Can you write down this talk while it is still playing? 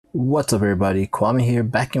What's up everybody, Kwame here,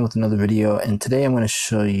 back in with another video, and today I'm going to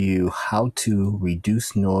show you how to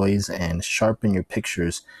reduce noise and sharpen your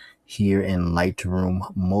pictures here in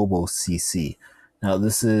Lightroom Mobile CC. Now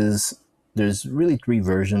there's really three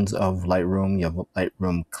versions of Lightroom. You have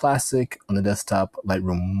Lightroom Classic on the desktop,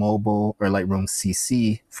 Lightroom Mobile or Lightroom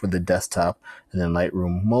CC for the desktop, and then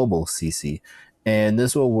Lightroom Mobile CC. And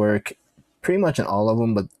this will work pretty much in all of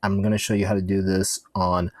them, but I'm going to show you how to do this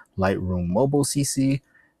on Lightroom Mobile CC.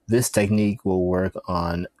 This technique will work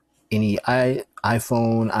on any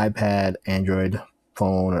iPhone, iPad, Android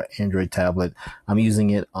phone, or Android tablet. I'm using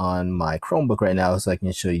it on my Chromebook right now, so I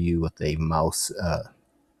can show you with a mouse,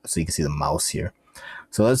 so you can see the mouse here.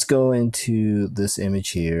 So let's go into this image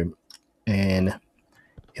here, and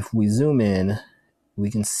if we zoom in,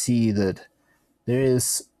 we can see that there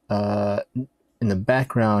is in the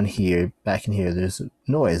background here, back in here, there's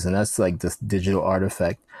noise, and that's like this digital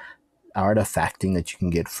artifacting that you can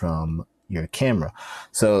get from your camera.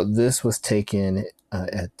 So this was taken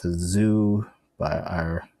at the zoo by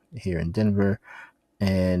our here in Denver,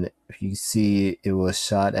 and if you see, it was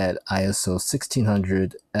shot at ISO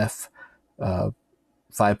 1600 f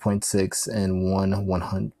 5.6 and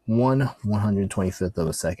 1/125th of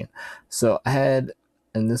a second. So I had,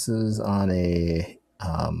 and this is on a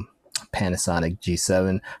Panasonic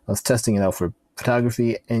G7. I was testing it out for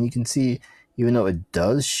photography, and you can see, even though it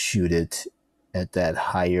does shoot it at that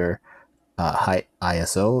high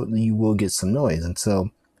ISO, you will get some noise. And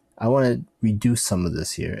so I want to reduce some of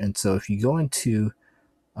this here. And so if you go into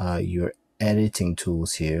your editing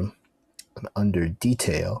tools here, under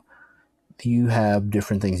detail, you have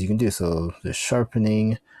different things you can do. So there's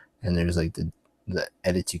sharpening, and there's like the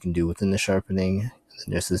edits you can do within the sharpening, and then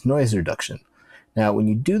there's this noise reduction. Now, when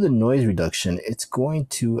you do the noise reduction, it's going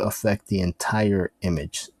to affect the entire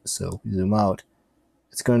image. So if we zoom out,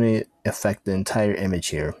 it's going to affect the entire image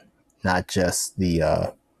here, not just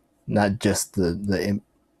the not just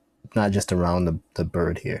around the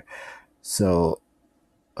bird here. So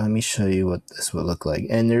let me show you what this would look like.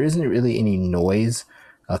 And there isn't really any noise,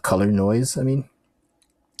 color noise, I mean,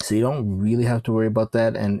 so you don't really have to worry about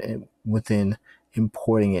that. And within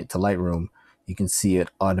importing it to Lightroom, you can see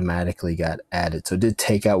it automatically got added. So it did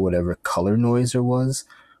take out whatever color noise there was,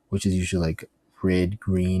 which is usually like red,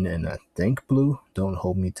 green, and I think blue. Don't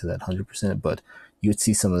hold me to that 100%, but you would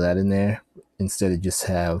see some of that in there. Instead of just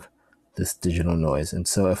have this digital noise. And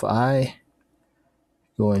so if I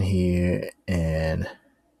go in here and,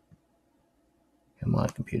 come on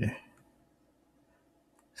computer,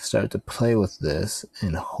 start to play with this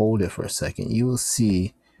and hold it for a second, you will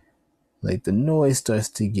see like the noise starts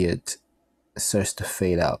to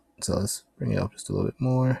fade out. So let's bring it up just a little bit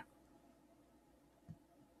more.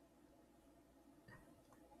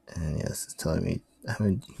 And yes, it's telling me I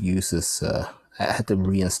haven't used this. I had to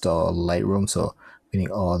reinstall Lightroom, so I'm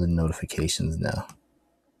getting all the notifications now.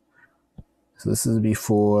 So this is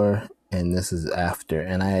before and this is after,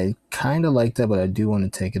 and I kind of like that, but I do want to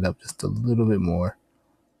take it up just a little bit more.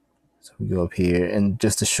 So we go up here, and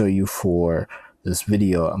just to show you for this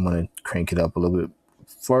video, I'm going to crank it up a little bit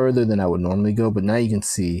further than I would normally go, but now you can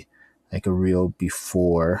see like a real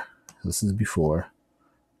before. This is before,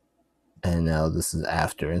 and now this is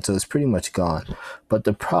after, and so it's pretty much gone. But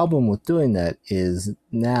the problem with doing that is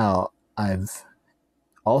now I've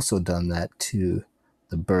also done that to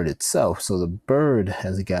the bird itself. So the bird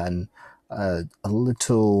has gotten a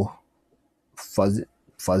little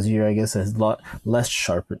fuzzier, I guess. It has a lot less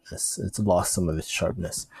sharpness. It's lost some of its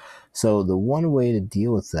sharpness. So the one way to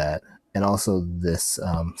deal with that, and also this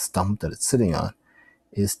stump that it's sitting on,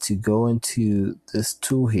 is to go into this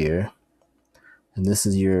tool here, and this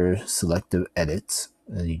is your selective edits,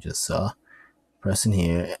 as you just saw. Pressing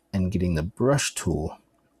here and getting the brush tool.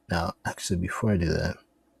 Now, actually, before I do that,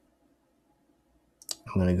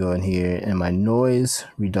 I'm going to go in here, and my noise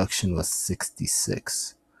reduction was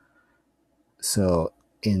 66. So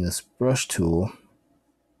in this brush tool,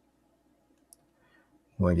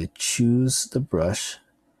 I'm going to choose the brush,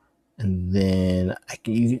 and then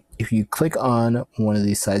if you click on one of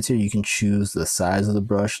these sides here, you can choose the size of the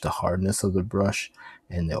brush, the hardness of the brush,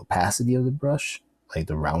 and the opacity of the brush, like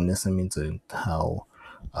the roundness, I mean, so how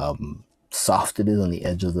soft it is on the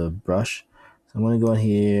edge of the brush. So I'm going to go in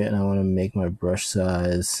here, and I want to make my brush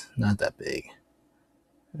size not that big,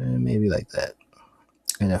 maybe like that.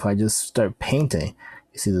 And if I just start painting,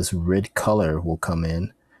 you see this red color will come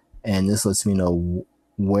in, and this lets me know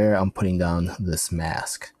where I'm putting down this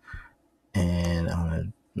mask. And I'm going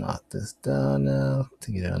to knock this down now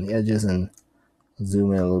to get it on the edges, and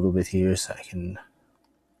zoom in a little bit here so I can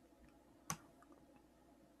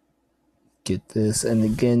get this. And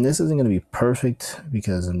again, this isn't going to be perfect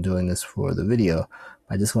because I'm doing this for the video.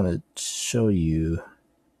 I just want to show you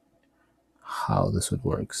how this would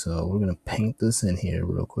work. So we're going to paint this in here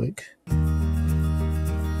real quick.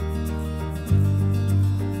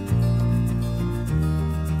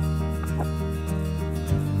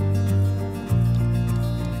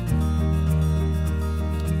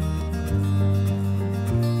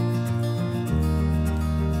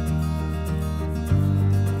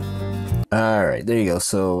 All right, there you go.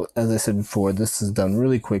 So as I said before, this is done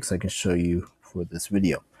really quick so I can show you for this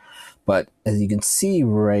video. But as you can see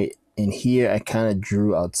right in here, I kind of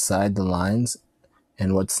drew outside the lines.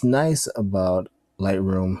 And what's nice about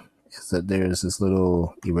Lightroom is that there's this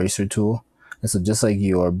little eraser tool. And so just like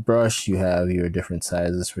your brush, you have your different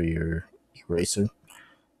sizes for your eraser.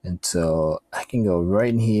 And so I can go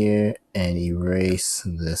right in here and erase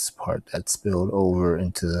this part that spilled over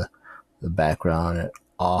into the background and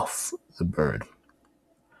off the bird.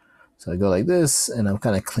 So I go like this and I've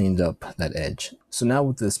kind of cleaned up that edge. So now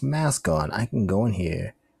with this mask on, I can go in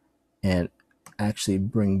here and actually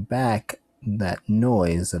bring back that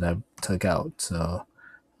noise that I took out. So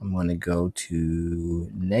I'm going to go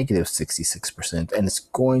to negative 66%, and it's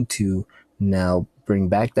going to now bring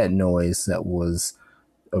back that noise that was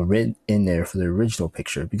in there for the original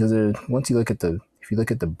picture, because once you look at if you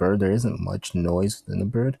look at the bird, there isn't much noise within the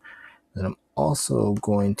bird. Then I'm also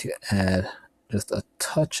going to add just a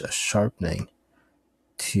touch of sharpening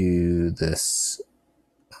to this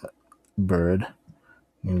bird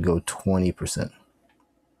and go 20%,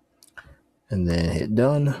 and then hit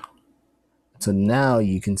done. So now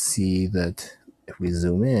you can see that if we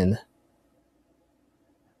zoom in,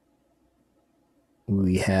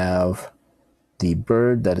 we have the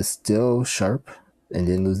bird that is still sharp and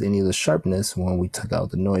didn't lose any of the sharpness when we took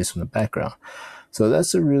out the noise from the background. So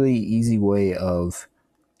that's a really easy way of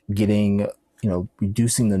getting,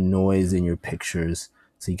 reducing the noise in your pictures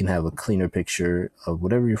so you can have a cleaner picture of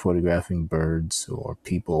whatever you're photographing, birds or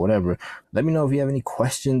people, whatever. Let me know if you have any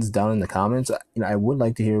questions down in the comments. I would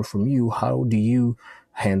like to hear from you. How do you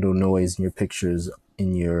handle noise in your pictures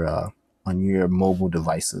in your on your mobile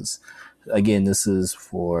devices? Again, this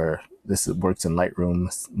works in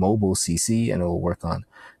Lightroom Mobile CC, and it will work on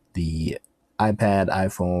the iPad,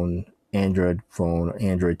 iPhone, Android phone,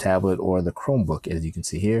 Android tablet, or the Chromebook, as you can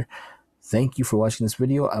see here. Thank you for watching this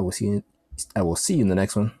video. I will see you in the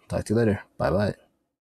next one. Talk to you later. Bye bye.